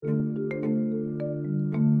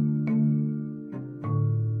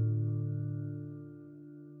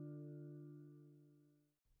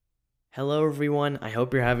Hello, everyone. I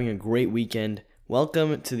hope you're having a great weekend.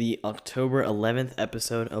 Welcome to the October 11th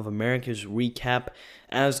episode of America's Recap.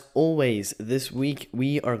 As always, this week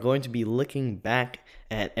we are going to be looking back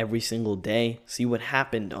at every single day, see what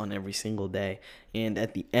happened on every single day. And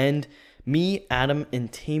at the end, me, Adam,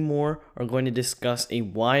 and Timur are going to discuss a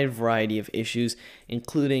wide variety of issues,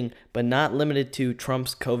 including, but not limited to,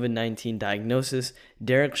 Trump's COVID-19 diagnosis,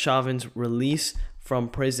 Derek Chauvin's release from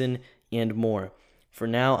prison, and more. For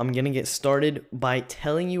now, I'm going to get started by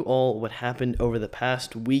telling you all what happened over the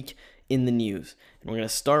past week in the news. And we're going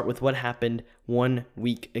to start with what happened 1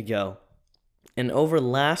 week ago. And over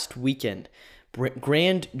last weekend,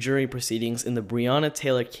 grand jury proceedings in the Breonna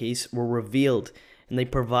Taylor case were revealed, and they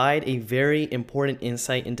provide a very important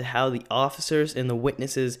insight into how the officers and the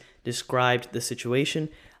witnesses described the situation.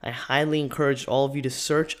 I highly encourage all of you to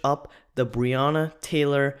search up the Breonna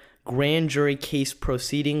Taylor grand jury case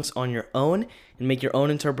proceedings on your own and make your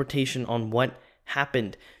own interpretation on what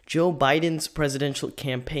happened. Joe Biden's presidential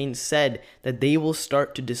campaign said that they will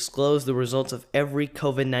start to disclose the results of every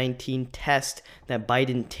COVID-19 test that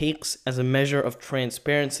Biden takes as a measure of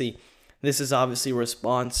transparency. This is obviously a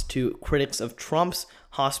response to critics of Trump's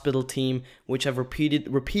hospital team, which have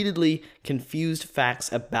repeatedly confused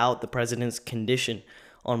facts about the president's condition.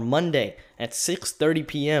 On Monday at 6:30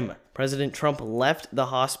 p.m., President Trump left the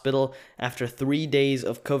hospital after 3 days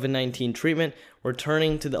of COVID-19 treatment,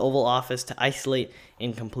 returning to the Oval Office to isolate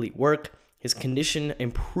and complete work. His condition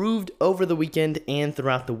improved over the weekend and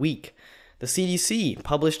throughout the week. The CDC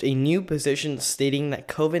published a new position stating that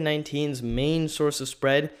COVID-19's main source of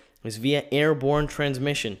spread is via airborne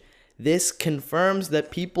transmission. This confirms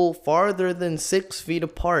that people farther than 6 feet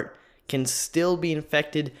apart can still be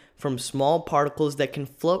infected from small particles that can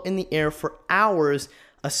float in the air for hours,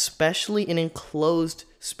 especially in enclosed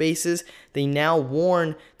spaces. They now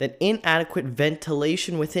warn that inadequate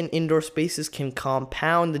ventilation within indoor spaces can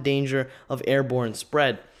compound the danger of airborne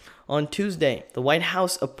spread. On Tuesday, the White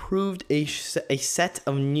House approved a set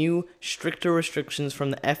of new, stricter restrictions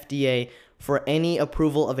from the FDA for any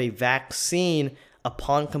approval of a vaccine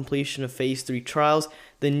upon completion of phase 3 trials.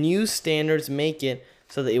 The new standards make it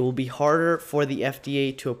so that it will be harder for the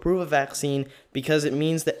FDA to approve a vaccine because it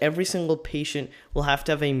means that every single patient will have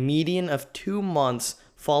to have a median of 2 months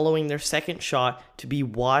following their second shot to be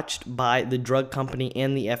watched by the drug company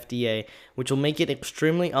and the FDA, which will make it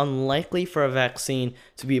extremely unlikely for a vaccine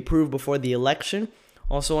to be approved before the election.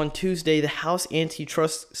 Also on Tuesday, the House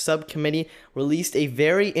Antitrust Subcommittee released a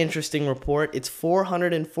very interesting report. It's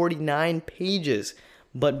 449 pages,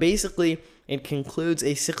 but basically it concludes a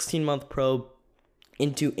 16-month probe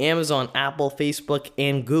into Amazon, Apple, Facebook,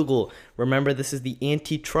 and Google. Remember, this is the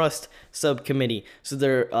Antitrust Subcommittee. So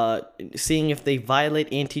they're seeing if they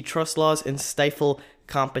violate antitrust laws and stifle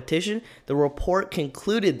competition. The report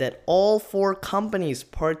concluded that all 4 companies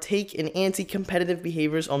partake in anti-competitive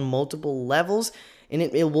behaviors on multiple levels, and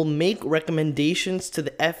it will make recommendations to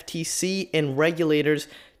the FTC and regulators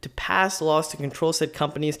to pass laws to control said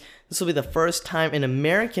companies. This will be the first time in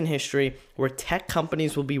American history where tech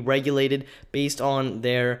companies will be regulated based on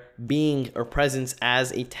their being or presence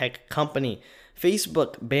as a tech company.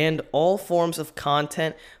 Facebook banned all forms of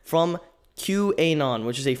content from QAnon,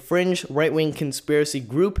 which is a fringe right-wing conspiracy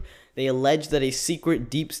group. They allege that a secret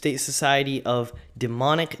deep state society of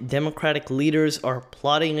demonic Democratic leaders are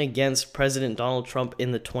plotting against President Donald Trump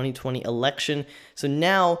in the 2020 election. So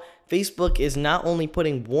now Facebook is not only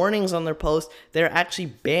putting warnings on their posts, they're actually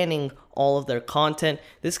banning all of their content.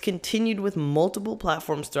 This continued with multiple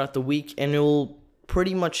platforms throughout the week, and it will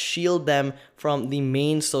pretty much shield them from the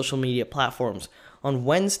main social media platforms. On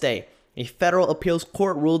Wednesday, a federal appeals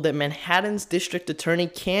court ruled that Manhattan's district attorney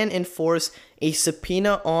can enforce a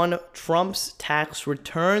subpoena on Trump's tax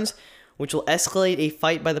returns, which will escalate a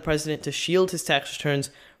fight by the president to shield his tax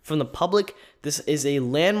returns from the public. This is a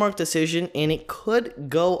landmark decision, and it could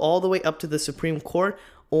go all the way up to the Supreme Court,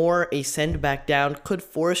 or a send back down could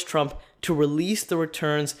force Trump to release the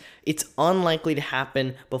returns. It's unlikely to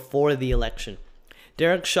happen before the election.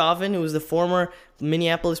 Derek Chauvin, who was the former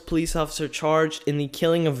Minneapolis police officer charged in the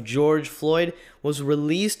killing of George Floyd, was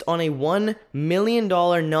released on a $1 million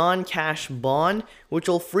non-cash bond, which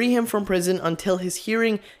will free him from prison until his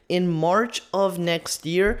hearing in March of next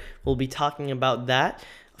year. We'll be talking about that.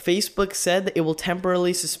 Facebook said that it will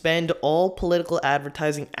temporarily suspend all political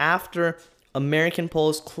advertising after American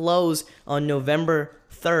polls close on November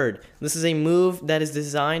 3rd. This is a move that is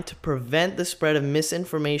designed to prevent the spread of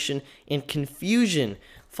misinformation and confusion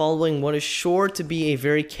following what is sure to be a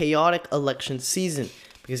very chaotic election season,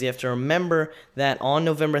 because you have to remember that on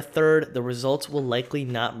November 3rd, the results will likely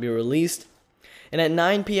not be released. And at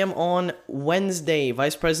 9 p.m. on Wednesday,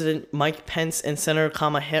 Vice President Mike Pence and Senator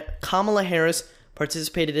Kamala Harris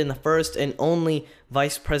participated in the first and only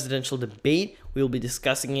vice presidential debate. We will be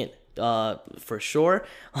discussing it for sure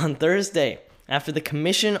on Thursday, after the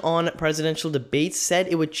Commission on Presidential Debates said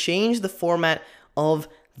it would change the format of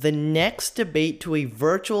the next debate to a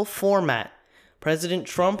virtual format. President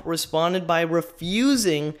Trump responded by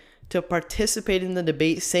refusing to participate in the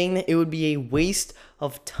debate, saying that it would be a waste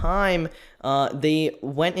of time. They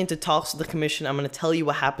went into talks with the commission. I'm going to tell you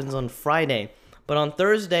what happens on Friday. But on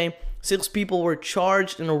Thursday, 6 people were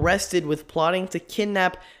charged and arrested with plotting to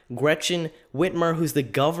kidnap Gretchen Whitmer, who's the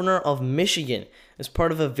governor of Michigan, as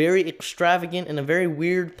part of a very extravagant and a very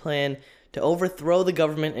weird plan to overthrow the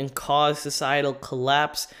government and cause societal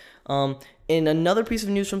collapse. And another piece of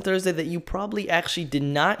news from Thursday that you probably actually did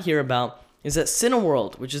not hear about is that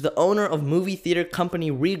Cineworld, which is the owner of movie theater company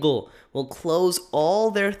Regal, will close all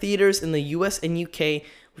their theaters in the US and UK,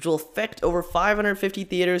 which will affect over 550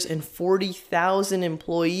 theaters and 40,000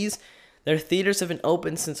 employees. Their theaters have been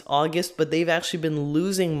open since August, but they've actually been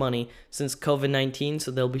losing money since COVID-19, so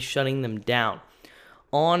they'll be shutting them down.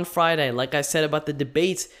 On Friday, like I said about the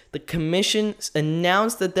debates, the commission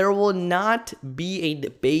announced that there will not be a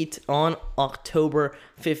debate on October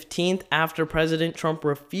 15th after President Trump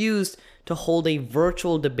refused to hold a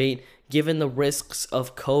virtual debate given the risks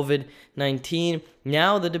of COVID-19.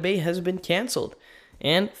 Now the debate has been canceled.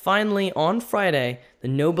 And finally, on Friday, the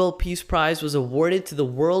Nobel Peace Prize was awarded to the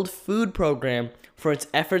World Food Program for its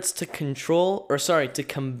efforts to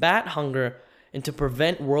combat hunger and to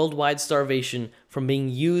prevent worldwide starvation from being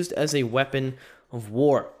used as a weapon of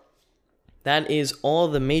war. That is all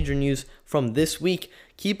the major news from this week.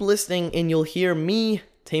 Keep listening and you'll hear me,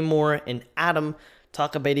 Tamor, and Adam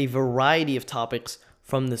talk about a variety of topics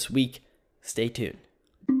from this week. Stay tuned.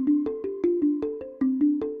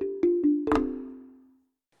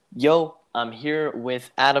 Yo, I'm here with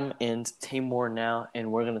Adam and Tamor now,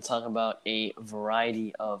 and we're going to talk about a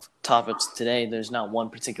variety of topics today. There's not one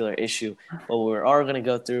particular issue. What we are going to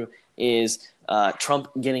go through is Trump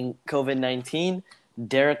getting COVID-19,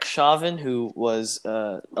 Derek Chauvin, who was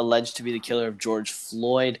alleged to be the killer of George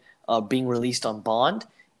Floyd, being released on bond,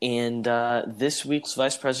 and this week's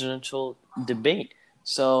vice presidential debate.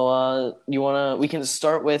 So we can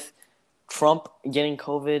start with Trump getting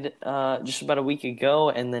COVID just about a week ago,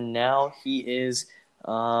 and then now he is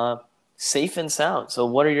safe and sound. So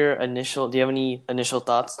what are your do you have any initial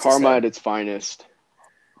thoughts? Karma at its finest.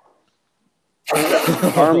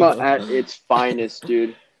 Karma at its finest,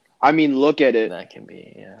 dude. I mean, look at it. That can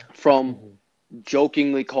be, yeah. From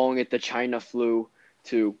jokingly calling it the China flu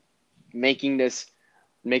to making this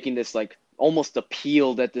like almost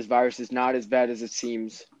appeal that this virus is not as bad as it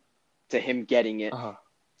seems to him getting it. Uh-huh.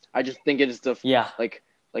 I just think it is like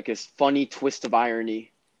this funny twist of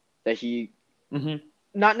irony that he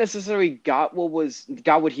not necessarily got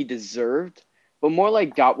what he deserved, but more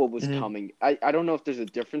like got what was coming. I don't know if there's a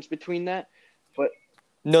difference between that, but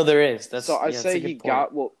no, there is. So I say he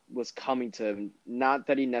got what was coming to him, not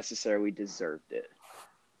that he necessarily deserved it.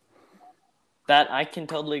 That I can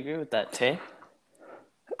totally agree with that, Tay.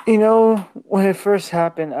 You know, when it first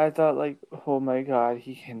happened, I thought, like, oh my God,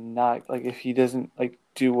 he cannot, like, if he doesn't, like,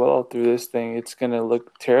 do well through this thing, it's going to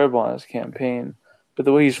look terrible on his campaign. But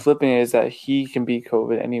the way he's flipping it is that he can beat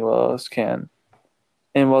COVID, anyone else can.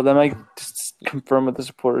 And while that might just confirm what the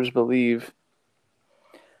supporters believe,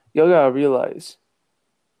 y'all got to realize,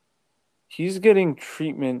 he's getting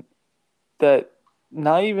treatment that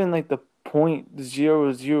not even, like, the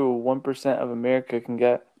 0.001% of America can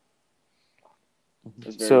get.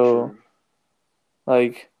 So, true.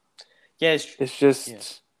 like, yeah, it's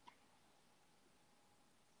just,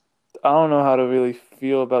 I don't know how to really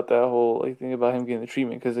feel about that whole thing about him getting the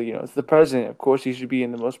treatment because, you know, it's the president. Of course, he should be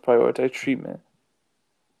in the most prioritized treatment.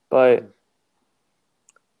 But,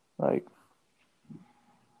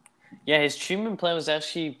 yeah, his treatment plan was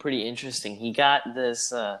actually pretty interesting. He got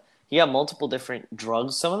he got multiple different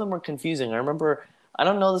drugs. Some of them were confusing. I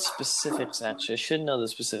don't know the specifics, actually. I should know the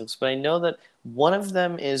specifics, but I know that one of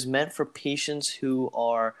them is meant for patients who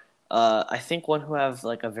are, I think one who have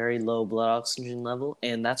like a very low blood oxygen level,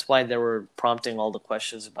 and that's why they were prompting all the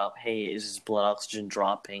questions about, hey, is his blood oxygen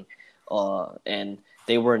dropping? And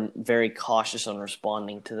they were very cautious on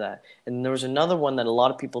responding to that. And there was another one that a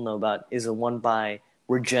lot of people know about, is the one by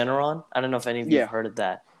Regeneron. I don't know if any of you have heard of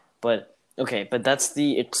that, but that's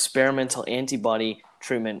the experimental antibody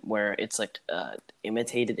treatment where it's like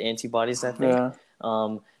imitated antibodies, I think. yeah.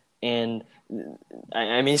 And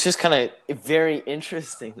I mean, it's just kind of very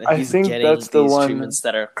interesting that he's think getting that's the these one, treatments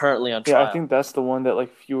that are currently on trial. Yeah, I think that's the one that,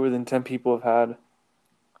 like, fewer than 10 people have had.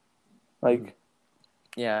 Like,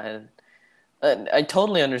 Yeah, and I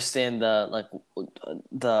totally understand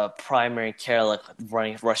the primary care, like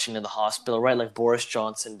rushing to the hospital, right? Like Boris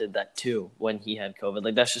Johnson did that too when he had COVID.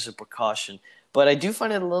 Like that's just a precaution. But I do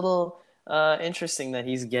find it a little interesting that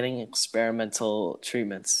he's getting experimental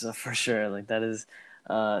treatments for sure. Like that is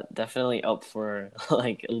definitely up for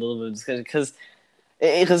like a little bit of discussion because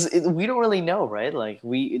we don't really know, right? Like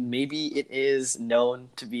maybe it is known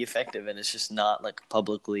to be effective, and it's just not like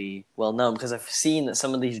publicly well known. Because I've seen that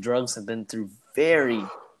some of these drugs have been through very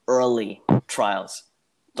early trials,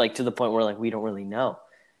 like to the point where like we don't really know.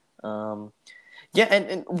 Um, yeah,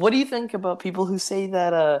 and what do you think about people who say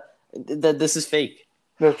that this is fake?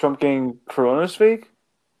 That Trump getting Corona's fake?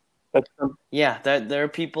 Yeah, there are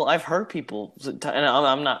people. I've heard people, and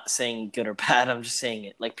I'm not saying good or bad. I'm just saying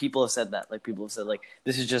it. Like people have said that. Like people have said, like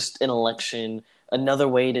this is just an election, another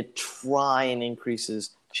way to try and increase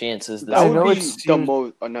his chances. That would be the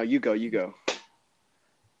most. Oh no, you go.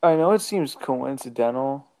 I know it seems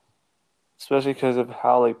coincidental, especially because of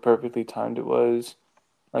how like perfectly timed it was.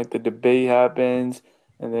 Like the debate happens,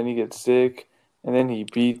 and then he gets sick, and then he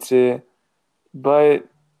beats it. But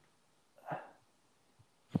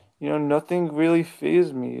nothing really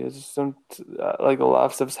fazed me. It's like a lot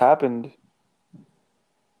of stuff's happened.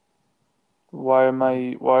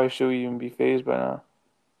 Why should we even be fazed by now?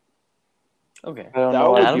 Okay. I don't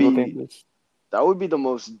know why people think this. That would be the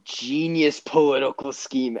most genius political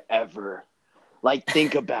scheme ever. Like,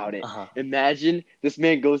 think about it. Imagine this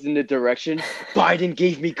man goes in the direction, Biden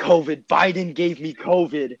gave me COVID. Biden gave me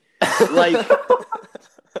COVID. Like,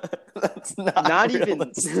 that's not even.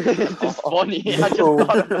 It's just funny. I just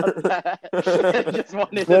thought about that. I just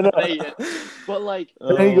wanted to say it. But like,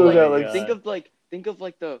 think of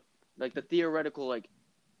the theoretical like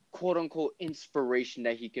quote unquote inspiration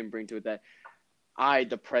that he can bring to it. That I,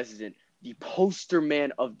 the president, the poster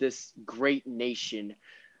man of this great nation,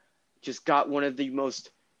 just got one of the most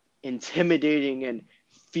intimidating and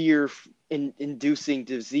fear-inducing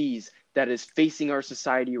disease that is facing our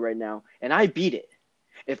society right now, and I beat it.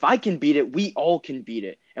 If I can beat it, we all can beat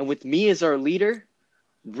it. And with me as our leader,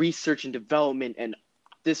 research and development and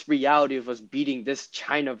this reality of us beating this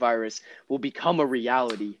China virus will become a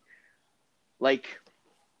reality. Like,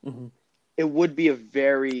 it would be a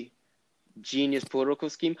very genius political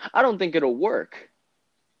scheme. I don't think it'll work,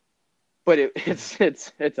 but it's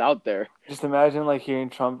out there. Just imagine like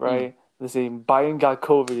hearing Trump, right? They say Biden got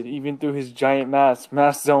COVID even through his giant mask.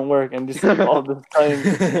 Masks don't work, and just all the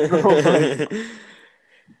time.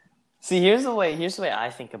 See, here's the way I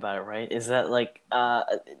think about it, right? Is that like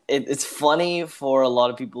it's funny for a lot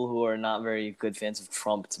of people who are not very good fans of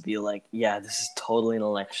Trump to be like, yeah, this is totally an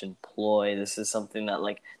election ploy. This is something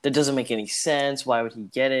that doesn't make any sense. Why would he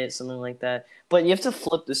get it? Something like that. But you have to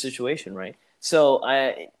flip the situation, right? So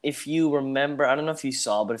if you remember, I don't know if you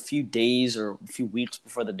saw, but a few days or a few weeks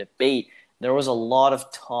before the debate, there was a lot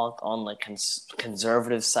of talk on like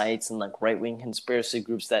conservative sites and like right-wing conspiracy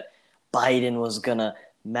groups that Biden was gonna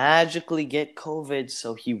magically get COVID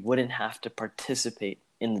so he wouldn't have to participate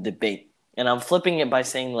in the debate. And I'm flipping it by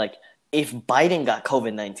saying, like, if Biden got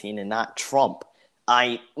COVID-19 and not Trump,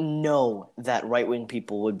 I know that right-wing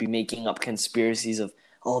people would be making up conspiracies of,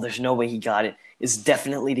 oh, there's no way he got it. It's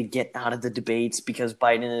definitely to get out of the debates because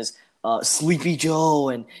Biden is Sleepy Joe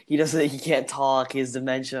and he can't talk, he has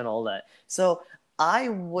dementia and all that. So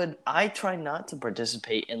I try not to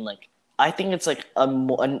participate in like, I think it's like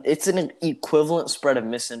it's an equivalent spread of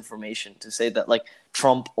misinformation to say that like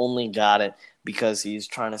Trump only got it because he's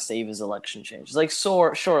trying to save his election change. Like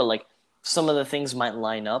sure, like some of the things might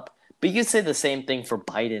line up, but you could say the same thing for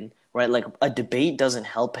Biden, right? Like a debate doesn't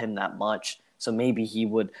help him that much, so maybe he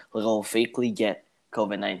would like fakely get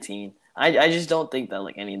COVID-19. I just don't think that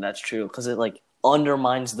like any of that's true because it like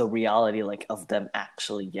undermines the reality like of them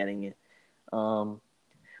actually getting it.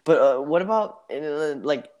 But what about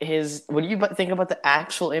like his? What do you think about the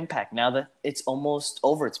actual impact now that it's almost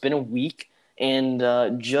over? It's been a week,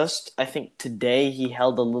 and just I think today he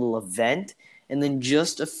held a little event, and then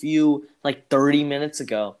just a few 30 minutes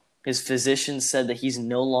ago, his physician said that he's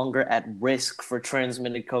no longer at risk for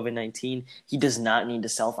transmitted COVID-19. He does not need to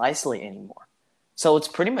self-isolate anymore. So it's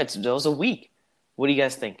pretty much it was a week. What do you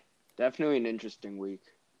guys think? Definitely an interesting week.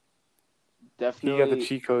 Definitely, he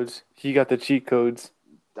got the cheat codes.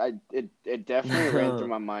 It definitely ran through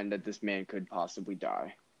my mind that this man could possibly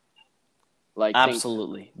die. Like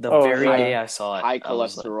absolutely, the very day I saw it, high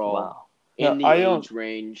cholesterol, wow. In the age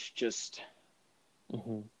range, just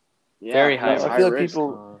very high. I feel like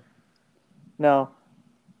people. Now,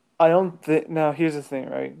 I don't think. Now, here's the thing,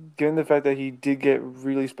 right? Given the fact that he did get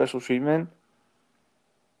really special treatment,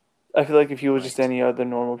 I feel like if he was just any other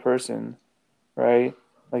normal person, right?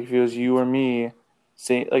 Like if it was you or me,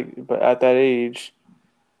 but at that age,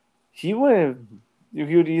 he wouldn't.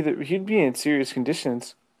 He'd be in serious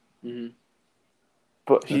conditions. Mm-hmm.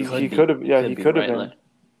 But he could have been. Like,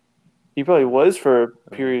 he probably was for a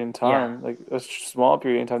period in time, like a small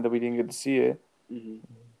period in time that we didn't get to see it. Mm-hmm.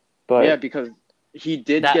 But yeah, because he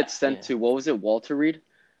did get sent to, what was it, Walter Reed?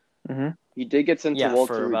 Mm-hmm. He did get sent to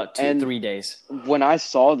Walter for Reed. about 3 days. When I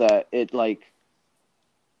saw that, it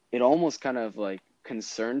almost kind of like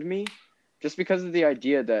concerned me, just because of the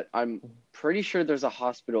idea that I'm pretty sure there's a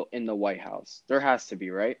hospital in the White House. There has to be,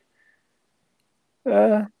 right?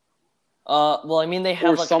 Well, I mean, they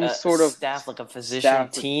have like some sort of staff, like a physician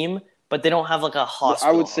team, but they don't have like a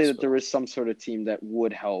hospital. I would say that there is some sort of team that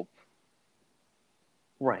would help.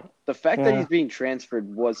 Right. The fact that he's being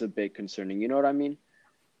transferred was a bit concerning. You know what I mean?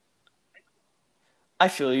 I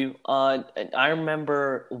feel you. I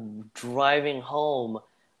remember driving home.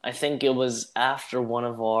 I think it was after one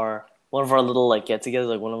of our little like get-togethers,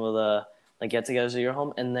 like one of the like get-togethers at your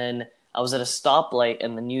home, and then I was at a stoplight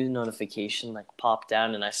and the news notification like popped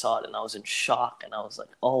down and I saw it and I was in shock and I was like,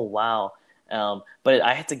 oh wow. But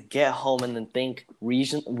I had to get home and then think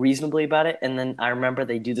reasonably about it, and then I remember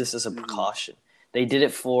they do this as a precaution. They did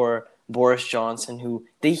it for Boris Johnson,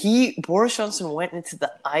 Boris Johnson went into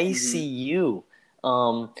the ICU,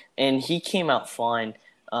 and he came out fine.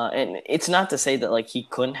 And it's not to say that like he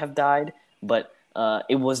couldn't have died, but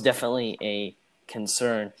it was definitely a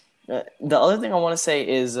concern. The other thing I want to say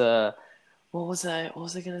is, what was I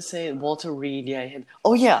gonna say? Walter Reed,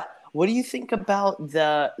 yeah. What do you think about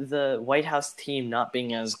the White House team not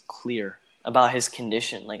being as clear about his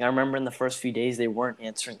condition? Like I remember in the first few days they weren't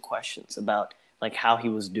answering questions about like how he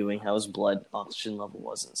was doing, how his blood oxygen level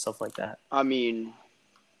was, and stuff like that. I mean,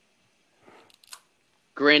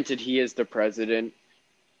 granted, he is the president,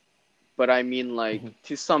 but I mean, like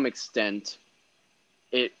to some extent,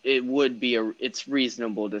 it's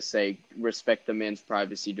reasonable to say respect the man's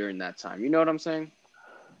privacy during that time. You know what I'm saying?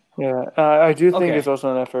 Yeah, I do think it's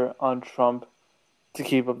also an effort on Trump to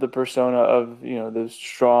keep up the persona of the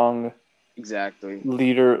strong,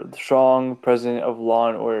 leader, strong president of law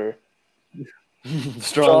and order.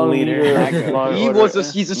 strong leader.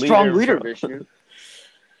 He's a strong leader, Vishnu.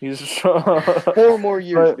 He's strong. 4 more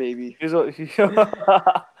years, baby. Here's what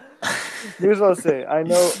I'll say. I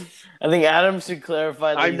know. I think Adam should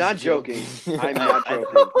clarify that I'm not joking. I'm not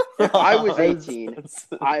joking. If I was 18,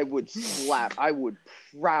 I would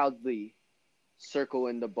proudly circle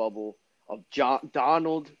in the bubble of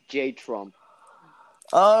Donald J. Trump.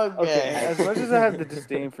 Okay. As much as I have the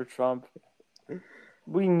disdain for Trump,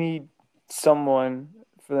 we need someone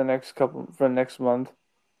for the next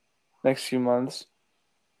few months,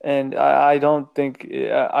 and I don't think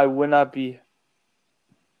I would not be.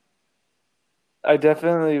 I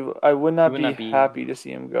would not be happy to see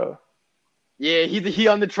him go. Yeah, he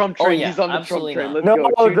on the Trump train. He's on the Trump train. Let's go.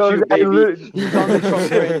 Choo-choo, baby. He's on the Trump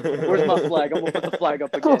train. Where's my flag? I'm going to put the flag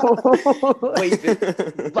up again. Wave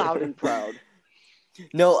it loud and proud.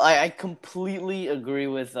 No, I completely agree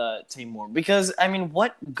with Timur, because, I mean,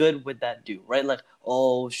 what good would that do, right? Like,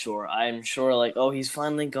 oh, sure, I'm sure, like, oh, he's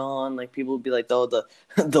finally gone. Like, people would be like, oh,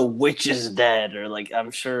 the witch is dead, or, like, I'm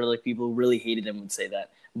sure, like, people who really hated him would say that.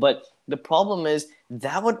 But the problem is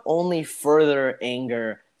that would only further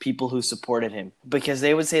anger people who supported him, because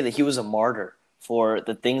they would say that he was a martyr for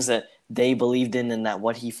the things that they believed in and that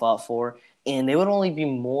what he fought for, and they would only be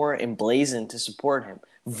more emblazoned to support him,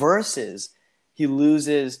 versus he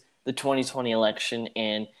loses the 2020 election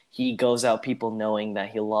and he goes out people knowing that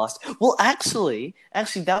he lost. Well, actually,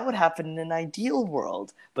 that would happen in an ideal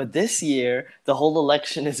world. But this year, the whole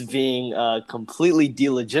election is being completely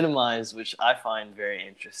delegitimized, which I find very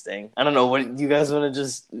interesting. I don't know. What you guys want to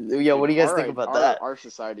just... Yeah, what do you guys think about that? Our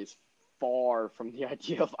society is far from the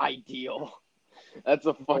idea of ideal. That's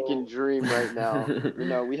a fucking dream right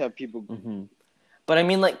now. We have people... Mm-hmm. But I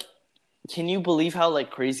mean, like... Can you believe how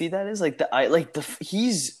like crazy that is? Like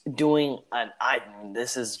he's doing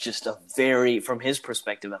this is just from his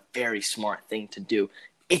perspective, a very smart thing to do.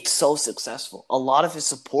 It's so successful. A lot of his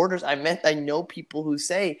supporters, I know people who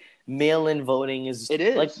say mail-in voting is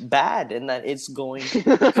like bad and that it's going.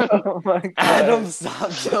 Oh my God. Adam,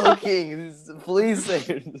 stop joking. Please say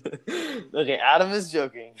it. Okay, Adam is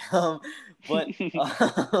joking. But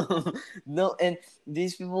no, and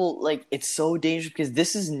these people, like, it's so dangerous because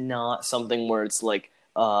this is not something where it's like,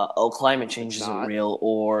 climate change isn't real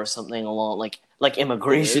or something along like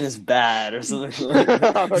immigration is bad or something.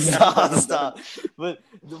 Stop. But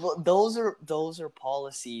those are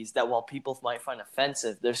policies that while people might find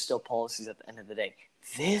offensive, they're still policies at the end of the day.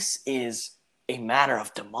 This is a matter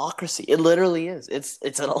of democracy. It literally is.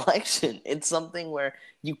 It's an election. It's something where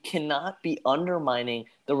you cannot be undermining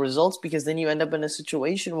the results, because then you end up in a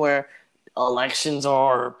situation where elections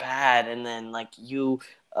are bad, and then like you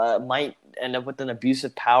might end up with an abuse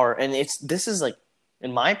of power. And this is like,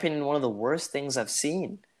 in my opinion, one of the worst things I've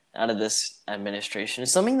seen out of this administration.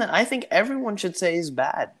 It's something that I think everyone should say is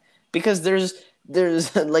bad, because there's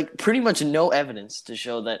like pretty much no evidence to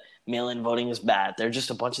show that mail-in voting is bad. They're just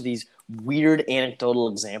a bunch of these weird anecdotal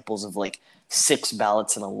examples of like 6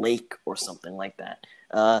 ballots in a lake or something like that.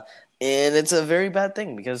 And it's a very bad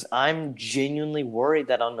thing, because I'm genuinely worried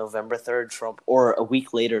that on November 3rd, Trump, or a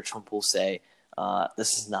week later, Trump will say,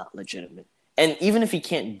 this is not legitimate. And even if he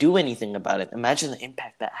can't do anything about it, imagine the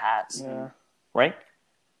impact that has. Yeah. Right?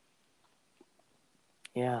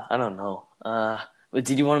 Yeah, I don't know. But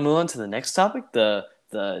did you want to move on to the next topic, the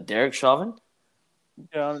Derek Chauvin?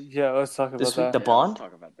 Yeah. Let's talk about this week, that. the bond. Let's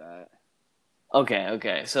talk about that.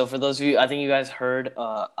 Okay. So for those of you, I think you guys heard,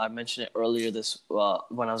 I mentioned it earlier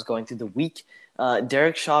when I was going through the week.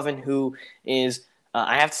 Derek Chauvin, who is,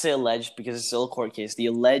 I have to say alleged because it's still a court case, the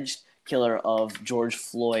alleged killer of George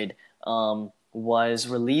Floyd, was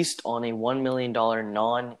released on a $1 million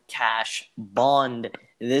non-cash bond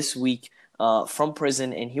this week from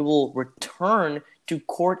prison, and he will return to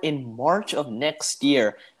court in March of next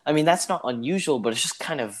year. I mean, that's not unusual, but it's just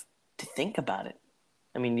kind of to think about it.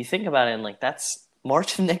 I mean, you think about it and, like, that's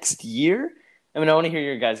March of next year? I mean, I want to hear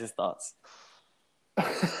your guys' thoughts.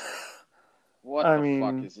 What the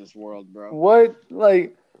fuck is this world, bro? What?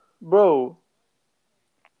 Like, bro.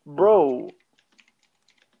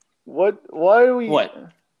 What? Why are we... What?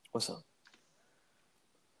 What's up?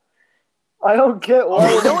 I don't get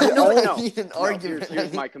why... No. I need an argument.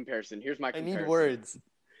 Here's my comparison. I need words.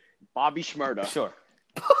 Bobby Shmurda. Sure.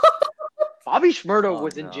 Bobby Shmurda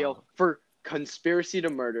was in jail for conspiracy to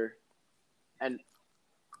murder. And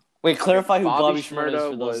wait, clarify who Bobby Shmurda is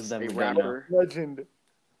for those of them who who don't know. know. Legend.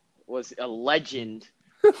 Was a legend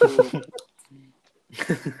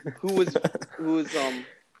who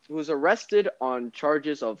was arrested on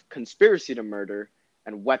charges of conspiracy to murder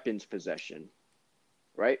and weapons possession.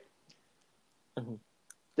 Right? Mm-hmm.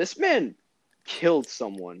 This man killed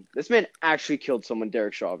someone. This man actually killed someone,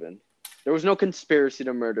 Derek Chauvin. There was no conspiracy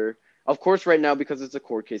to murder. Of course, right now, because it's a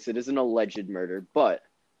court case, it is an alleged murder, but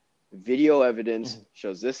video evidence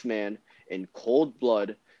shows this man in cold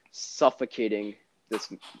blood suffocating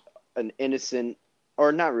an innocent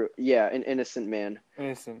man.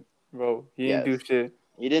 Innocent, bro. He didn't do shit.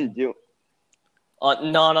 He didn't do.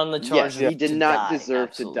 Not on the charge. Yes, he did not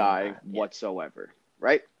deserve to die whatsoever,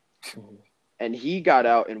 right? Mm-hmm. And he got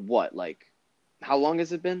out in what, like, how long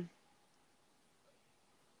has it been?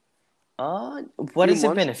 What has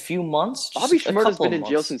it been? A few months? Bobby Shmurda's been in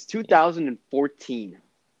jail since 2014.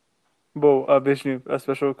 Bro, Vishnu, a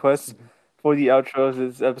special request for the outro of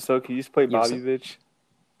this episode. Can you just play Bobby, bitch?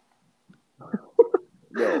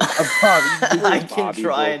 Yo, I can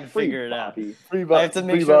try and figure it out. Free Bobby. I have to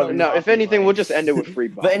make sure. No, if anything, we'll just end it with free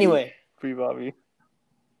Bobby. But anyway, free Bobby.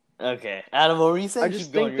 Okay, Adam, what were you saying? I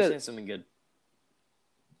just think you're saying something good.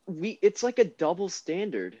 It's like a double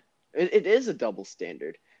standard. It is a double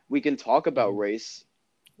standard. We can talk about race,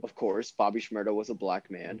 of course. Bobby Shmurda was a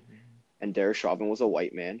black man, and Derek Chauvin was a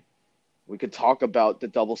white man. We could talk about the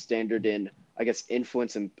double standard in, I guess,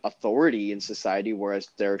 influence and authority in society, whereas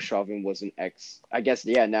Derek Chauvin was an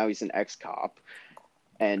now he's an ex-cop,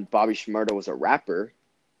 and Bobby Shmurda was a rapper.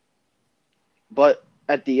 But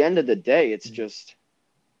at the end of the day, it's just,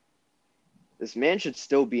 this man should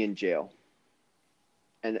still be in jail.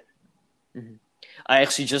 And I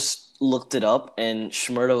actually just looked it up, and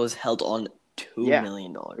Shmurda was held on $2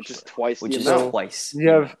 million, which is twice. Twice.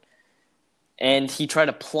 Yeah. And he tried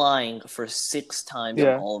applying for 6 times,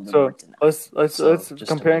 and all of them were denied. Let's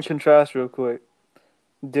compare and contrast real quick.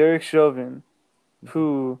 Derek Chauvin,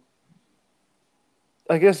 who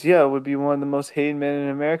I guess would be one of the most hated men in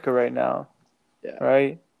America right now. Yeah.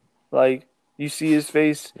 Right? Like, you see his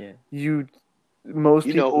face, you'll know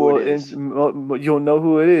who it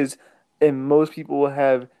is, and most people will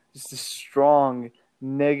have just a strong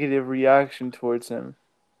negative reaction towards him.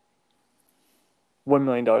 $1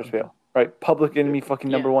 million bail. Right? Public enemy fucking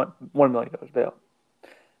number one. $1 million bail.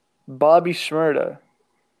 Bobby Shmurda.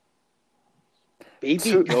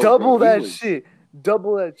 Double that shit.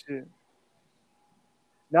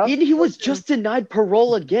 Now he was just denied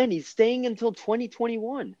parole again. He's staying until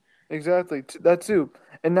 2021. Exactly. That too.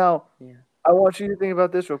 And now, I want you to think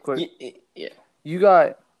about this real quick. Yeah. You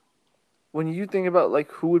got, when you think about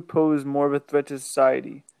like who would pose more of a threat to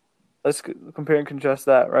society, let's compare and contrast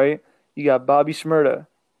that, right? You got Bobby Shmurda,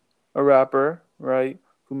 a rapper, right,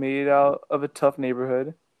 who made it out of a tough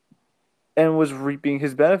neighborhood and was reaping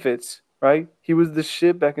his benefits, right? He was the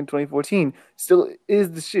shit back in 2014, still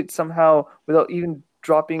is the shit somehow without even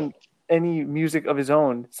dropping any music of his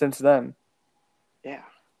own since then. Yeah.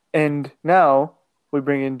 And now we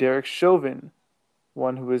bring in Derek Chauvin,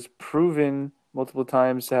 one who has proven multiple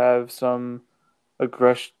times to have some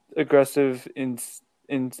aggressive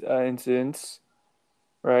incidents,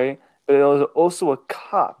 right? But it was also a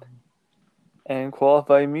cop, and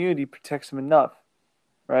qualified immunity protects him enough,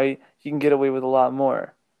 right? He can get away with a lot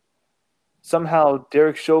more. Somehow,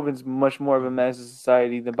 Derek Chauvin's much more of a menace to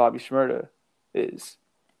society than Bobby Shmurda is.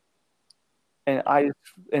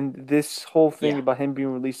 And this whole thing about him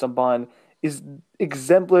being released on bond is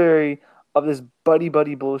exemplary of this buddy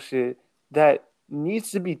bullshit that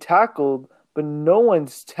needs to be tackled, but no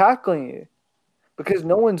one's tackling it because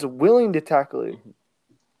no one's willing to tackle it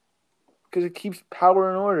because it keeps power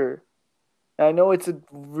and order. And I know it's a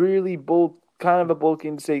really bold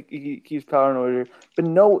thing to say it keeps power and order, but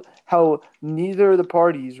note how neither of the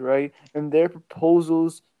parties, right, and their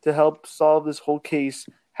proposals to help solve this whole case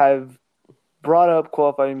have brought up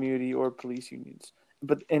qualified immunity or police unions.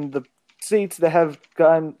 But in the states that have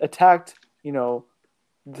gotten attacked, have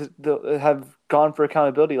gone for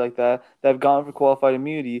accountability like that have gone for qualified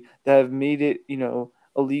immunity, that have made it,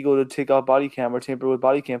 illegal to take off body cam or tamper with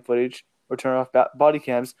body cam footage or turn off body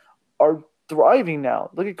cams, are thriving now.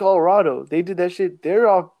 Look at Colorado. They did that shit. They're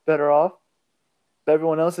all better off. But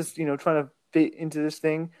everyone else is, trying to fit into this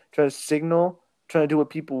thing, trying to signal, trying to do what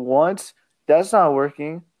people want. That's not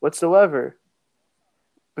working whatsoever.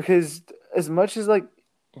 Because as much as I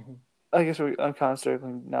guess I'm kind of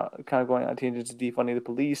circling now, kind of going on tangents to defunding the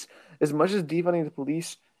police. As much as defunding the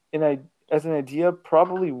police as an idea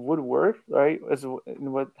probably would work, right?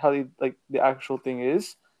 How the actual thing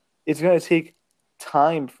is, it's going to take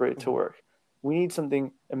time for it to work. We need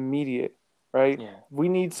something immediate, right? Yeah. We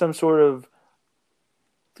need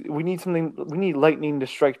lightning to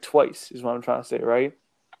strike twice, is what I'm trying to say, right?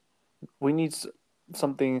 We need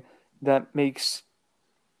something that makes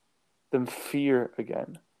them fear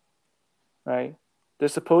again, right? They're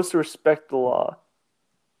supposed to respect the law,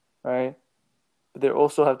 right? But they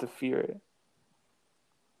also have to fear it.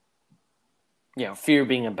 Yeah, fear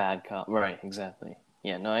being a bad cop. Right, exactly.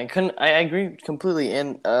 Yeah, no, I agree completely.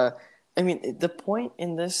 And I mean, the point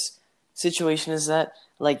in this situation is that,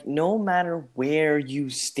 like, no matter where you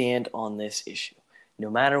stand on this issue, no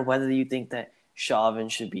matter whether you think that Chauvin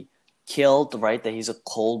should be killed, right, that he's a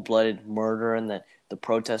cold-blooded murderer and that the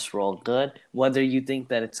protests were all good, whether you think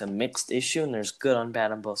that it's a mixed issue and there's good and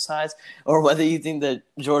bad on both sides, or whether you think that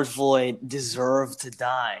George Floyd deserved to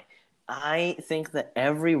die, I think that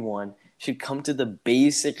everyone should come to the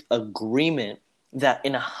basic agreement that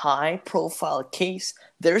in a high-profile case,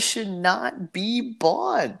 there should not be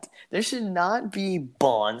bond. There should not be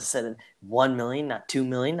bond set at 1 million, not 2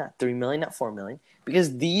 million, not 3 million, not 4 million,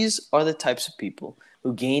 because these are the types of people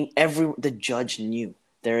who the judge knew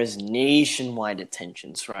there is nationwide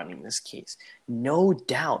attention surrounding this case. No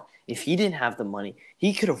doubt, if he didn't have the money,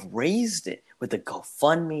 he could have raised it with a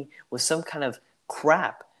GoFundMe, with some kind of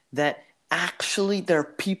crap that actually there are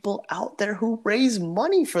people out there who raise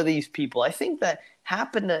money for these people. I think that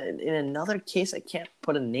happened in another case. I can't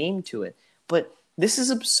put a name to it, but this is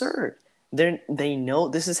absurd. They know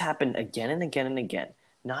this has happened again and again and again,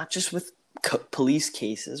 not just with police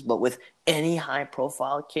cases, but with any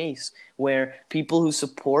high-profile case where people who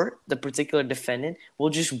support the particular defendant will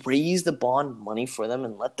just raise the bond money for them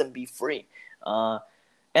and let them be free.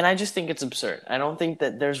 And I just think it's absurd. I don't think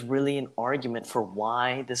that there's really an argument for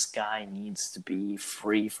why this guy needs to be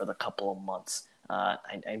free for the couple of months. I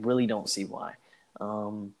really don't see why.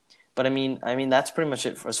 But I mean that's pretty much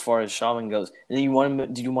it as far as Chauvin goes. And do you want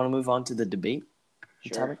to move on to the debate?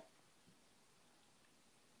 Sure.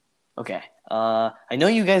 Okay. I know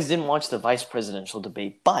you guys didn't watch the vice presidential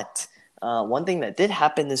debate, but one thing that did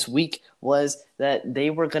happen this week was that they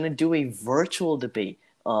were going to do a virtual debate.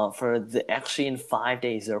 Actually in 5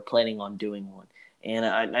 days they're planning on doing one, and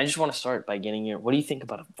I just want to start by getting your. What do you think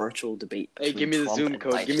about a virtual debate? Hey, give me the Zoom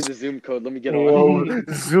code. Biden? Give me the Zoom code. Let me get on.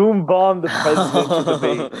 Zoom bomb the presidential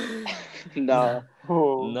debate. No.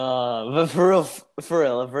 No, but for real,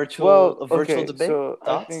 a virtual debate. So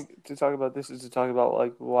Thoughts? I think to talk about this is to talk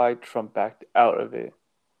about why Trump backed out of it.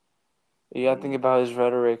 You got to think about his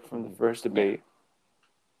rhetoric from the first debate,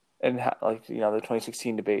 and the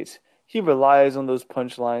 2016 debates. He relies on those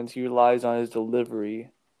punchlines. He relies on his delivery.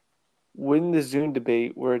 Win the Zoom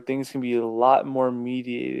debate where things can be a lot more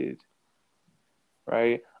mediated,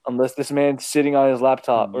 right? Unless this man's sitting on his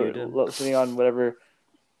laptop or sitting on whatever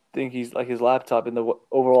thing he's his laptop in the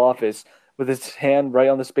Oval Office with his hand right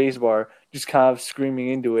on the space bar, just kind of screaming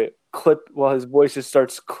into it, clip while his voice just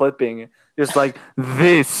starts clipping, just like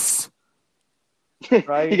this.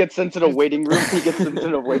 Right? He gets sent to the waiting room. He gets sent to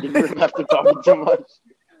the waiting room after talking too much.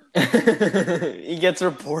 He gets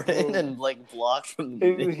reported and like blocked from the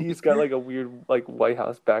meeting. He's got like a weird like White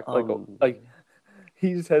House back like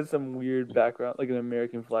he just has some weird background, like an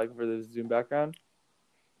American flag for the Zoom background.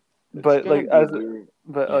 But like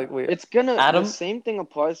wait, it's gonna Adam? The same thing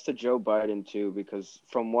applies to Joe Biden too, because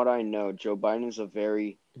from what I know, Joe Biden is a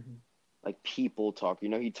very like people talk. You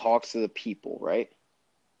know, he talks to the people, right?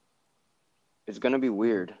 It's gonna be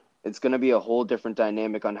weird. It's gonna be a whole different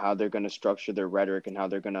dynamic on how they're gonna structure their rhetoric and how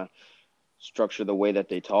they're gonna structure the way that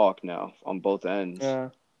they talk now on both ends.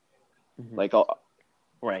 Yeah. Like,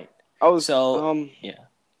 right. I was yeah.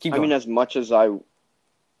 I mean, as much as I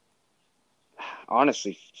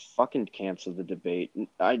honestly fucking cancel the debate,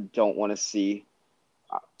 I don't want to see.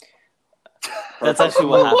 That's actually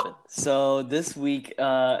what happened. So this week,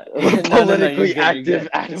 politically active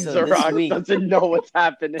Adam Zarok doesn't know what's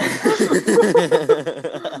happening.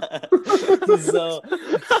 So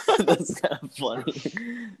that's kind of funny.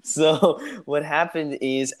 So what happened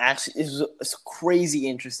is actually it was crazy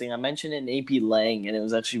interesting. I mentioned it in AP Lang, and it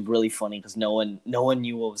was actually really funny because no one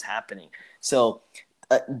knew what was happening. So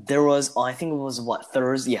there was, I think it was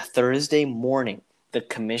Thursday. Yeah, Thursday morning, the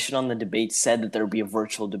commission on the debate said that there would be a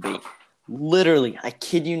virtual debate. Literally, I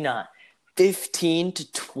kid you not, 15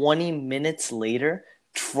 to 20 minutes later,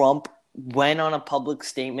 Trump went on a public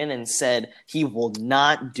statement and said he will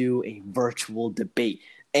not do a virtual debate.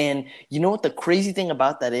 And you know what the crazy thing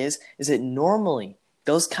about that is that normally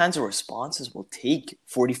those kinds of responses will take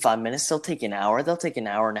 45 minutes. They'll take an hour. They'll take an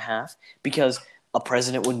hour and a half because a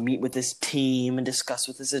president would meet with his team and discuss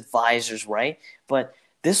with his advisors, right? But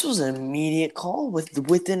this was an immediate call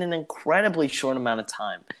within an incredibly short amount of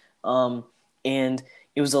time. And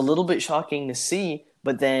it was a little bit shocking to see,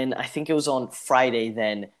 but then I think it was on Friday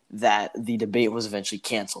then that the debate was eventually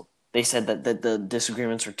canceled. They said that the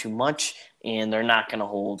disagreements were too much and they're not going to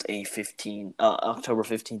hold a October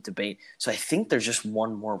 15th debate. So I think there's just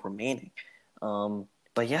one more remaining.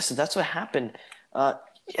 But yeah, so that's what happened.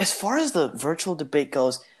 As far as the virtual debate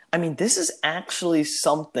goes, I mean, this is actually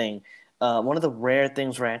something, one of the rare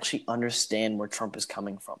things where I actually understand where Trump is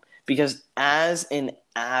coming from. Because as an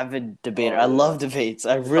avid debater, I love debates.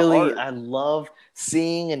 I love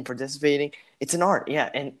seeing and participating. It's an art, yeah.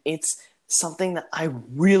 And it's something that I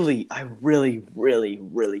really, really,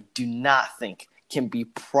 really do not think can be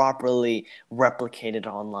properly replicated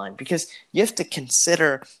online. Because you have to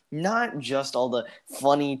consider not just all the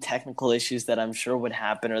funny technical issues that I'm sure would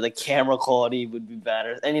happen or the camera quality would be bad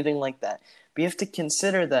or anything like that. But you have to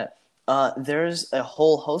consider that there's a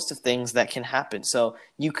whole host of things that can happen. So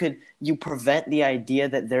you prevent the idea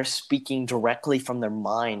that they're speaking directly from their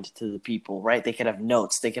mind to the people, right? They could have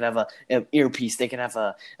notes, they could have an earpiece, they could have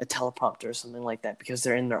a teleprompter or something like that because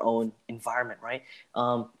they're in their own environment, right?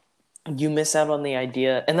 You miss out on the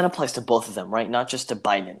idea, and that applies to both of them, right? Not just to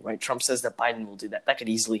Biden, right? Trump says that Biden will do that. That could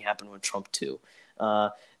easily happen with Trump too.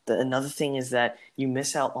 Another thing is that you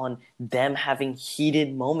miss out on them having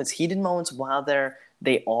heated moments while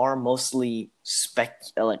they are mostly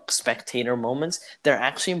spectator moments. They're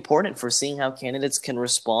actually important for seeing how candidates can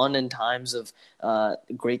respond in times of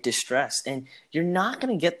great distress. And you're not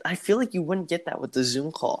going to get – I feel like you wouldn't get that with the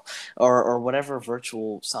Zoom call or whatever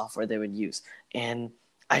virtual software they would use. And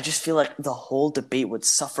I just feel like the whole debate would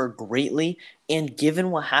suffer greatly. And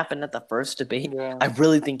given what happened at the first debate, I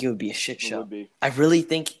really think it would be a shit show. I really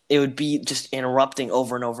think it would be just interrupting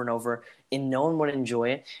over and over and over, and no one would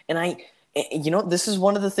enjoy it. And this is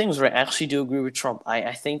one of the things where I actually do agree with Trump.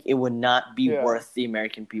 I think it would not be worth the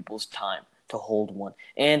American people's time to hold one.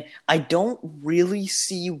 And I don't really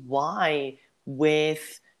see why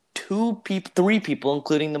with three people,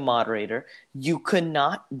 including the moderator, you could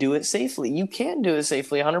not do it safely. You can do it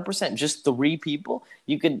safely 100%. Just three people.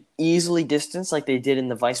 You could easily distance like they did in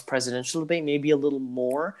the vice presidential debate, maybe a little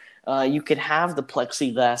more. You could have the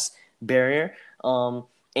plexiglass barrier.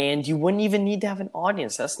 And you wouldn't even need to have an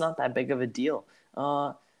audience. That's not that big of a deal.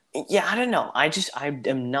 I don't know. I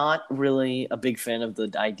am not really a big fan of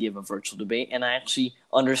the idea of a virtual debate, and I actually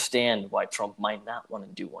understand why Trump might not want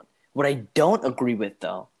to do one. What I don't agree with,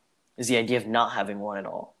 though, is the idea of not having one at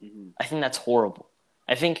all. Mm-hmm. I think that's horrible.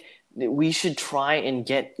 I think that we should try and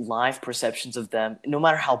get live perceptions of them, no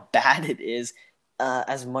matter how bad it is,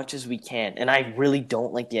 as much as we can. And I really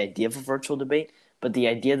don't like the idea of a virtual debate, but the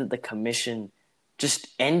idea that the commission just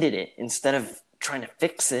ended it instead of trying to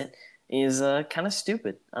fix it is kind of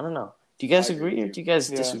stupid. I don't know. Do you guys agree or do you guys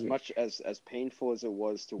disagree? As much as painful as it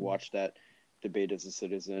was to watch that debate as a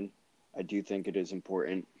citizen, I do think it is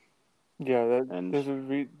important. Yeah,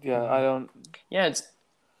 I don't. Yeah, it's.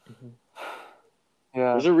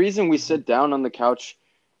 Yeah. There's a reason we sit down on the couch,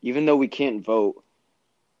 even though we can't vote,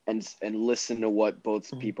 and listen to what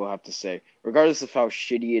both people have to say, regardless of how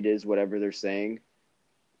shitty it is, whatever they're saying.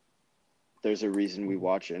 There's a reason we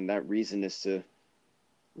watch it, and that reason is to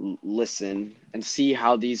listen and see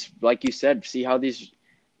how these, like you said, see how these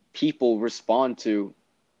people respond to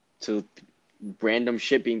random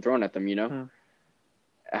shit being thrown at them, you know?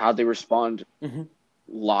 How they respond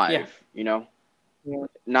live, you know? Yeah.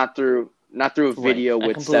 Not through a video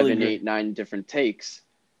with 7, 8, 9 different takes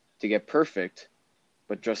to get perfect,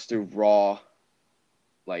 but just through raw,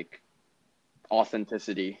 like,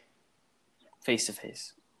 authenticity. Face to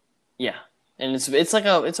face. Yeah. And it's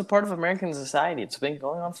a part of American society. It's been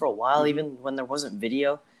going on for a while, even when there wasn't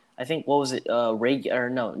video. I think, what was it?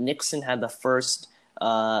 Nixon had the first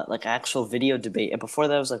like actual video debate, and before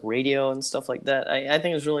that was like radio and stuff like that. I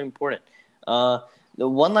think it was really important. The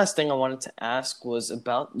one last thing I wanted to ask was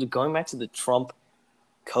about going back to the Trump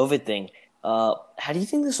COVID thing. How do you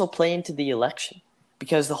think this will play into the election?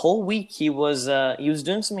 Because the whole week he was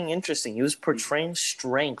doing something interesting. He was portraying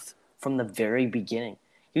strength from the very beginning.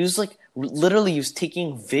 He was like literally, he was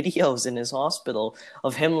taking videos in his hospital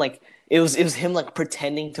of him, like it was him like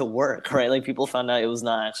pretending to work, right? Like people found out it was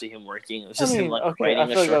not actually him working. It was just him like writing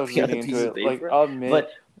a Sharpie on a piece of paper. Like, I'll admit,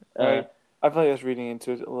 right? I feel like I was reading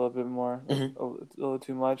into it a little bit more, a little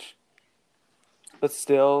too much. But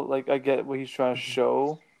still, like, I get what he's trying to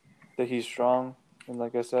show, that he's strong, and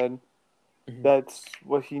like I said, that's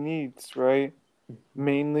what he needs, right?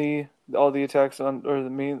 Mainly, all the attacks a lot of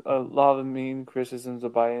the main criticisms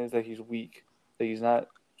of Biden is that he's weak, that he's not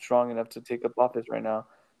strong enough to take up office right now.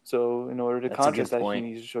 So in order to contrast that, he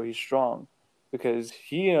needs to show he's strong, because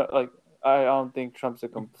I don't think Trump's a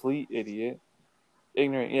complete idiot.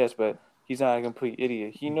 Ignorant, yes, but he's not a complete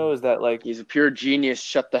idiot. He knows that, like, he's a pure genius.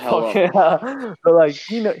 Shut the hell up. Yeah. But like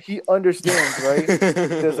he understands, right?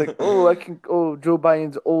 There's like, Joe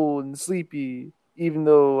Biden's old and sleepy, even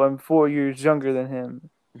though I'm 4 years younger than him.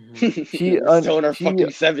 We're still in our fucking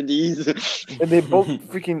 70s. And they both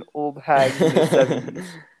freaking old hags in their 70s.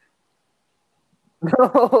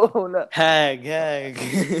 No, not hag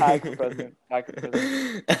for president.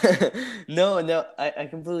 No, I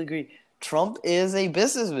completely agree. Trump is a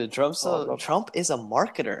businessman. Trump is a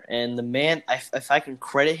marketer, and the man. If I can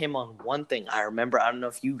credit him on one thing, I remember. I don't know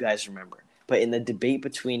if you guys remember, but in the debate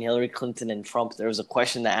between Hillary Clinton and Trump, there was a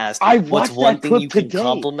question that asked, "What's one thing you can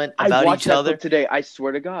compliment about each other?" I watched that clip today. I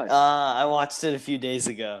swear to God. I watched it a few days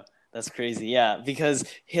ago. That's crazy. Yeah, because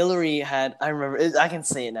Hillary had. I remember. I can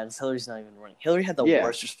say it now because Hillary's not even running. Hillary had the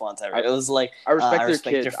worst response ever. It was like, I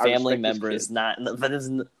respect their family members, not. But it's.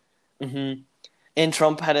 And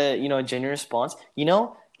Trump had a genuine response.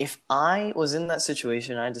 If I was in that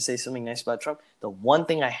situation, I had to say something nice about Trump. The one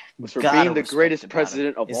thing I was for being the greatest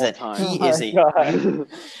president of all time. He is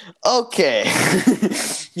okay.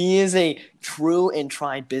 He is a true and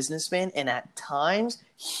tried businessman, and at times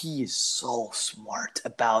he is so smart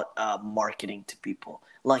about marketing to people.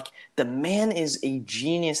 Like, the man is a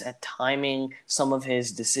genius at timing some of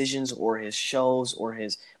his decisions or his shows or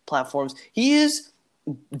his platforms. He is.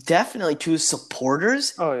 Definitely to his supporters,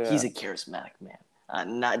 he's a charismatic man.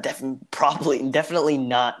 Definitely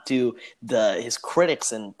not to his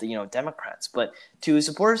critics and Democrats, but to his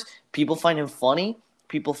supporters, people find him funny.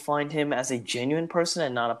 People find him as a genuine person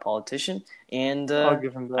and not a politician, and I'll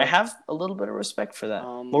give him that. I have a little bit of respect for that.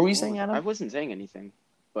 What were you saying, Adam? I wasn't saying anything,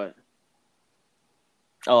 but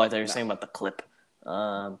I thought you were saying about the clip.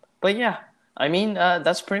 But yeah. I mean,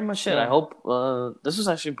 that's pretty much it. I hope this was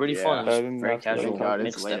actually pretty fun. It was very casual,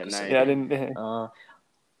 mixed episode. Yeah, I didn't.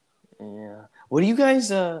 Yeah. What do you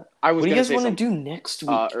guys? What do you guys want to do next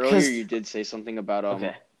week? Earlier, you did say something about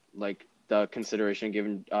like the consideration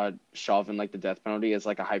given Chauvin, like the death penalty, as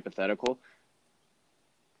like a hypothetical.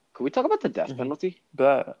 Could we talk about the death penalty?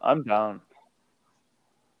 But I'm down.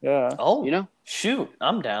 Yeah. Oh, shoot!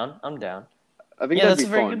 I'm down. I think that's a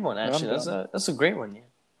very good one. Actually, that's a great one.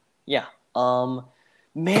 Yeah.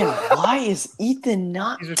 Man, why is Ethan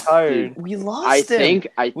not? He's retired. We lost him.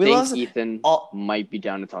 I think Ethan might be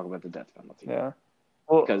down to talk about the death penalty. Yeah.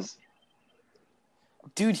 Because,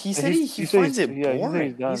 dude, he said he finds it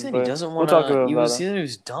boring. He said he doesn't want to. He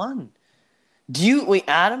was done. Do you wait?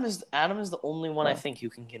 Adam is the only one I think who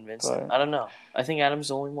can convince him. I don't know. I think Adam's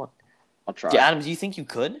the only one. I'll try. Adam, do you think you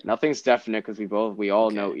could? Nothing's definite because we all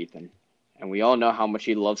know Ethan, and we all know how much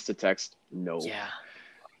he loves to text. No. Yeah.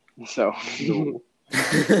 So,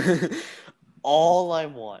 all I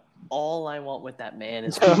want with that man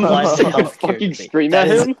is one healthcare debate. Scream at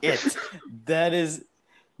him. That is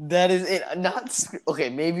That is it. Okay,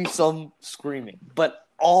 maybe some screaming, but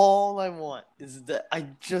all I want is that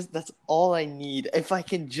that's all I need. If I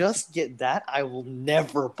can just get that, I will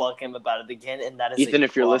never bug him about it again, and that is Ethan,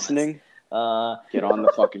 if you're listening, get on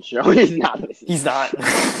the fucking show. He's not listening. He's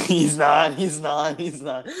not. He's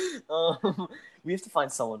not. We have to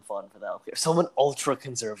find someone fun for that. Someone ultra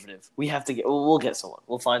conservative. We'll get someone.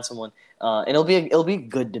 We'll find someone. And it'll be a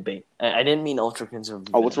good debate. I didn't mean ultra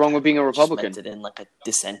conservative. Oh, what's wrong with being a Republican? I just meant it in like a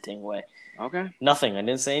dissenting way. Okay. Nothing. I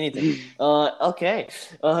didn't say anything. Okay.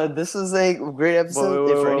 This is a great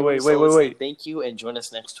episode. Wait. Thank you, and join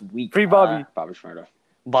us next week. Free Bobby. Bobby Schmurda.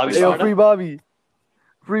 Bobby Schmurda. Free Bobby.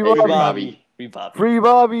 Free Bobby. Free Bobby. Free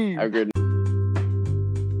Bobby. Have a good